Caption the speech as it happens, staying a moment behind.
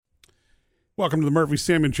Welcome to the Murphy,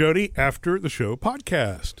 Sam, and Jody After the Show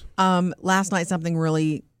podcast. Last night, something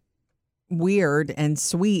really weird and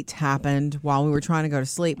sweet happened while we were trying to go to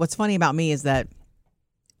sleep. What's funny about me is that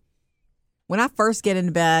when I first get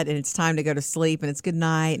into bed and it's time to go to sleep and it's good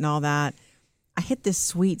night and all that, I hit this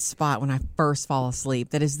sweet spot when I first fall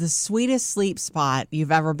asleep. That is the sweetest sleep spot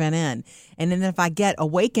you've ever been in. And then if I get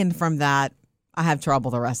awakened from that, I have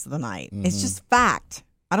trouble the rest of the night. Mm-hmm. It's just fact.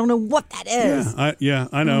 I don't know what that is. I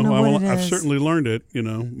know. I've certainly learned it,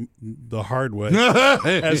 the hard way,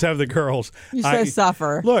 as have the girls. You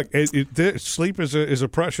suffer. Look, sleep is a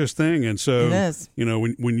precious thing, and so it is.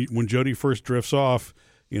 When Jody first drifts off,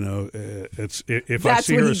 it's if that's I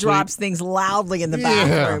see when her he asleep, drops things loudly in the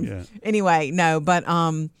bathroom. Yeah. Anyway, no, but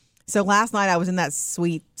so last night I was in that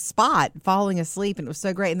sweet spot, falling asleep, and it was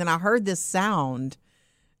so great. And then I heard this sound.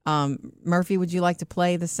 Murphy, would you like to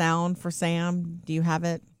play the sound for Sam? Do you have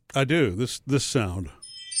it? I do. This sound.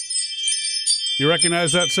 You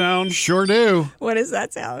recognize that sound? Sure do. What is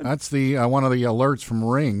that sound? That's the one of the alerts from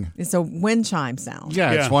Ring. It's a wind chime sound.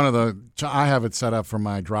 Yeah, it's one of the. I have it set up for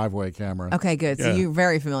my driveway camera. Okay, good. So you're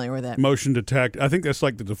very familiar with it. Motion detect. I think that's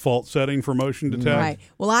like the default setting for motion detect. Right.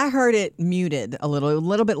 Well, I heard it muted a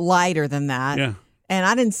little bit lighter than that. Yeah. And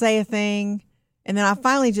I didn't say a thing. And then I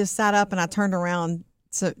finally just sat up and I turned around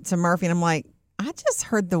to Murphy and I'm like, I just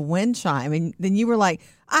heard the wind chime. And then you were like,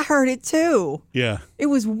 I heard it too. Yeah. It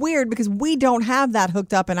was weird because we don't have that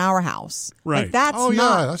hooked up in our house. Right. Like, that's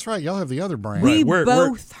yeah, that's right. Y'all have the other brand. We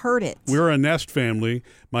both heard it. We're a Nest family.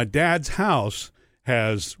 My dad's house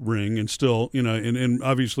has Ring and still, and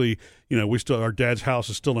obviously, our dad's house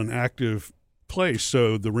is still an active place.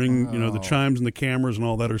 So the Ring, the chimes and the cameras and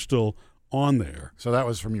all that are still on there. So that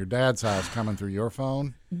was from your dad's house coming through your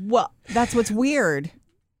phone? Well, that's what's weird.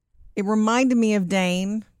 It reminded me of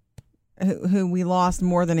Dane, who we lost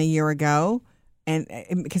more than a year ago, and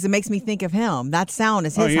because it makes me think of him. That sound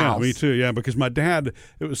is his house. Me too. Yeah, because my dad,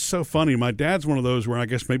 it was so funny. My dad's one of those where I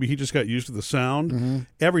guess maybe he just got used to the sound. Mm-hmm.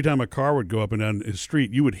 Every time a car would go up and down his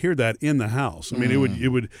street, you would hear that in the house. I mean,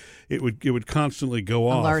 it would constantly go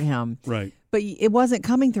off. Alert him. Right. But it wasn't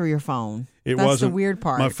coming through your phone. That's wasn't the weird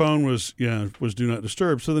part. My phone was do not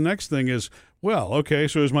disturb. So the next thing is, well, okay,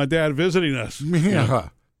 so is my dad visiting us? Yeah.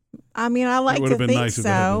 I mean, I like to think nice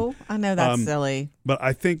so. I know that's silly. But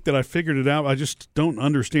I think that I figured it out. I just don't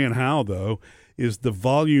understand how, though, is the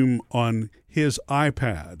volume on his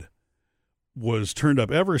iPad was turned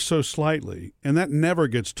up ever so slightly, and that never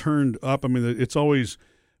gets turned up. I mean, it's always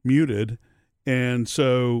muted, and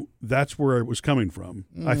so that's where it was coming from,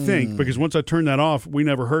 I think, because once I turned that off, we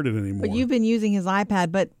never heard it anymore. But you've been using his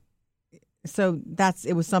iPad, but so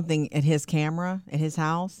it was something at his camera, at his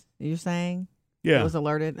house, you're saying? Yeah. It was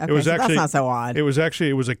alerted? Okay, it was that's not so odd. It was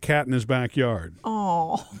a cat in his backyard.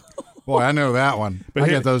 Oh. Boy, I know that one. I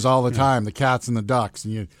get those all the time, the cats and the ducks.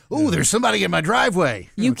 And there's somebody in my driveway.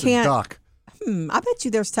 You can't. A duck. I bet you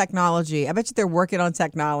there's technology. I bet you they're working on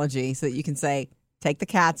technology so that you can say, take the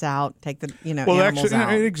cats out, take the animals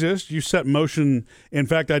out. It exists. You set motion. In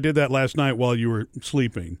fact, I did that last night while you were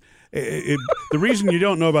sleeping. The reason you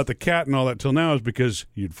don't know about the cat and all that till now is because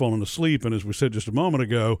you'd fallen asleep. And as we said just a moment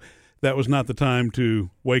ago, that was not the time to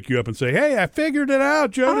wake you up and say, hey, I figured it out,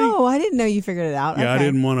 Jody. Oh, I didn't know you figured it out. Yeah, okay. I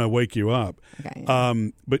didn't want to wake you up. Okay.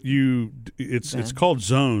 But it's called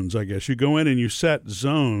zones, I guess. You go in and you set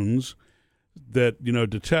zones that,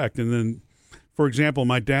 detect. And then, for example,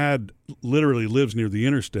 my dad literally lives near the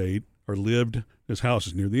interstate, or lived. His house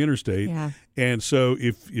is near the interstate. Yeah. And so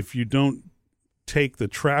if you don't take the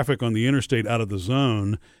traffic on the interstate out of the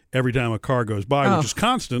zone every time a car goes by, which is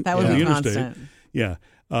constant on the interstate. Constant. Yeah.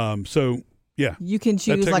 You can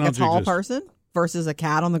choose like a tall person versus a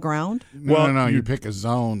cat on the ground. No. You pick a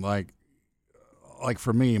zone like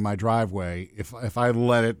for me, my driveway. If I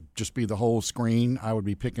let it just be the whole screen, I would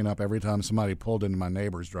be picking up every time somebody pulled into my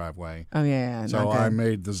neighbor's driveway. Oh yeah. So I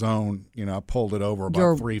made the zone. I pulled it over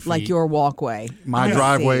about 3 feet, like your walkway. My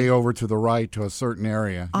driveway over to the right to a certain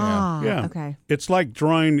area. Yeah. Okay. It's like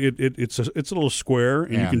drawing it. It's a little square,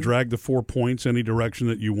 and you can drag the 4 points any direction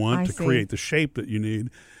that you want to create the shape that you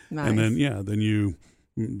need. Nice. And then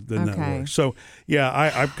that works. So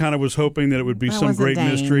I kind of was hoping that it would be some great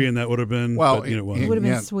mystery, and that would have been it would have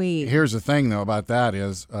been sweet. Here's the thing though about that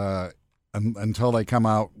is until they come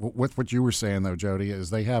out with what you were saying though, Jody, is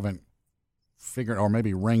they haven't figured, or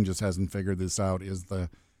maybe Ring just hasn't figured this out, is the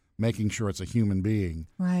making sure it's a human being.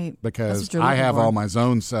 Right. Because I have all my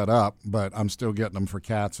zones set up, but I'm still getting them for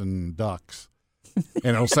cats and ducks.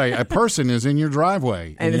 And it'll say a person is in your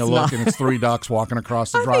driveway, and you look, and it's 3 ducks walking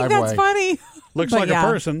across the driveway. I think that's funny. Looks like a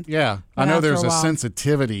person. Yeah, I know there's a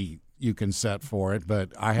sensitivity, you can set for it, but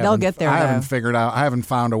I They'll haven't. get there, I haven't though. figured out. I haven't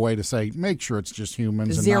found a way to say make sure it's just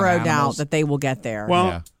humans. Zero and not doubt animals. that they will get there. Well,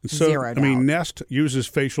 Yeah. so Zero I mean, doubt. Nest uses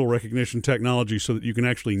facial recognition technology so that you can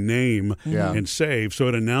actually name Yeah. and save, so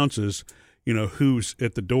it announces, who's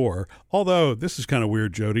at the door. Although this is kind of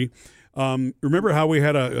weird, Jody. Remember how we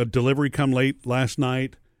had a delivery come late last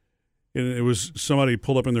night? And it was somebody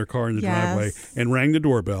pulled up in their car in the Yes. driveway and rang the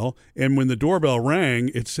doorbell. And when the doorbell rang,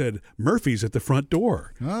 it said, Murphy's at the front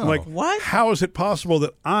door. Oh. I'm like, What? How is it possible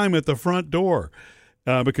that I'm at the front door?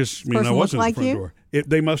 Because, I person wasn't look at the like front you? door.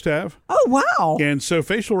 They must have. Oh, wow. And so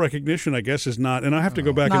facial recognition, I guess, is not. And I have to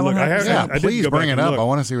go back Not and look. 100%. Yeah, I did please go back bring it and up. look. I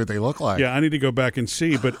want to see what they look like. Yeah, I need to go back and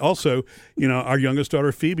see. But also, our youngest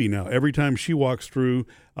daughter Phoebe now, every time she walks through,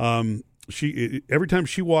 every time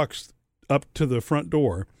she walks up to the front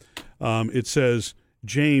door, it says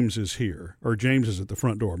James is here or James is at the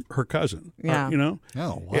front door. Her cousin. Yeah. Oh,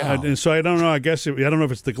 wow. Yeah, and so I don't know. I guess I don't know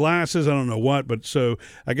if it's the glasses. I don't know what, but so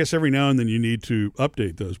I guess every now and then you need to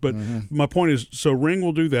update those. But my point is, so Ring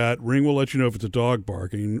will do that. Ring will let you know if it's a dog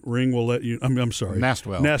barking. Ring will let you. I'm sorry. Nest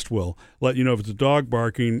will. Nest will let you know if it's a dog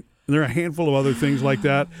barking. And there are a handful of other things like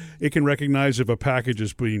that. It can recognize if a package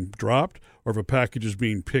is being dropped or if a package is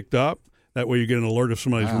being picked up. That way you get an alert if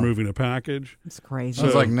somebody's Wow. removing a package. It's crazy.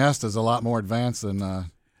 Sounds So- like Nest is a lot more advanced than.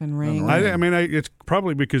 And Ring. Right. I mean, it's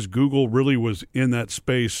probably because Google really was in that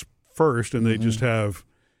space first, and they just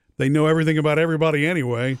they know everything about everybody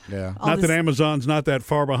anyway. Yeah. All Not this- that Amazon's not that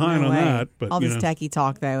far behind No on way. that, but all this techie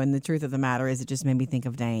talk, though, and the truth of the matter is, it just made me think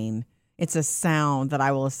of Dane. It's a sound that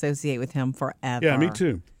I will associate with him forever. yeah, me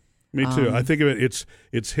too. Me too. I think of it.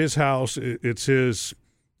 It's his house. It's his.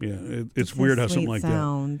 Yeah, it's weird how his something sweet like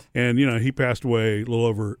sound. that. And he passed away a little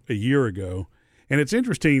over a year ago. And it's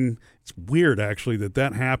interesting. It's weird actually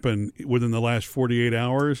that happened within the last 48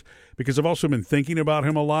 hours because I've also been thinking about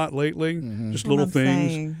him a lot lately. Just little I'm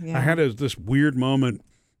things. saying, yeah. I had this weird moment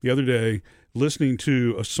the other day listening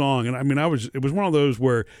to a song, and I mean, it was one of those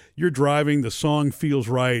where you're driving, the song feels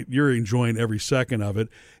right, you're enjoying every second of it,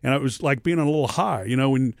 and it was like being on a little high.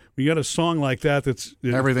 When you got a song like that,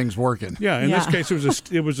 Everything's working. yeah. In this Yeah. case,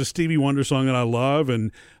 it was a Stevie Wonder song that I love,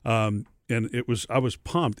 and I was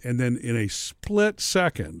pumped, and then in a split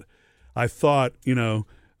second, I thought,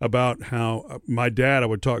 about how my dad I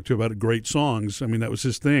would talk to about great songs. I mean, that was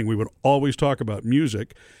his thing. We would always talk about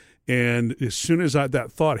music. And as soon as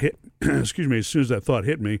that thought hit, excuse me, as soon as that thought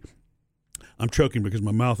hit me, I'm choking because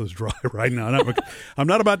my mouth is dry right now. I'm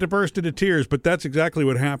not about to burst into tears, but that's exactly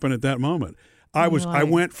what happened at that moment. I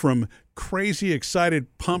went from crazy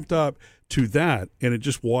excited, pumped up to that, and it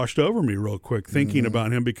just washed over me real quick thinking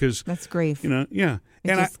about him because That's grief. yeah. It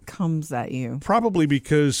And just comes at you. probably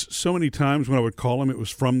because so many times when I would call him, it was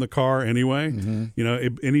from the car anyway.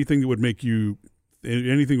 Anything that would make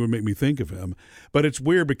me think of him. But it's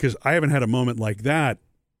weird because I haven't had a moment like that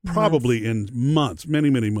probably in months, many,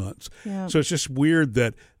 many months. Yeah. So it's just weird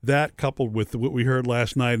that coupled with what we heard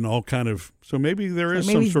last night and all kind of, so maybe there is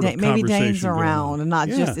some sort of maybe conversation Dane's going around on. and not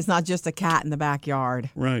Yeah. it's not just a cat in the backyard.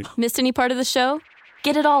 Right. Missed any part of the show?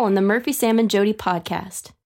 Get it all on the Murphy, Sam, and Jody podcast.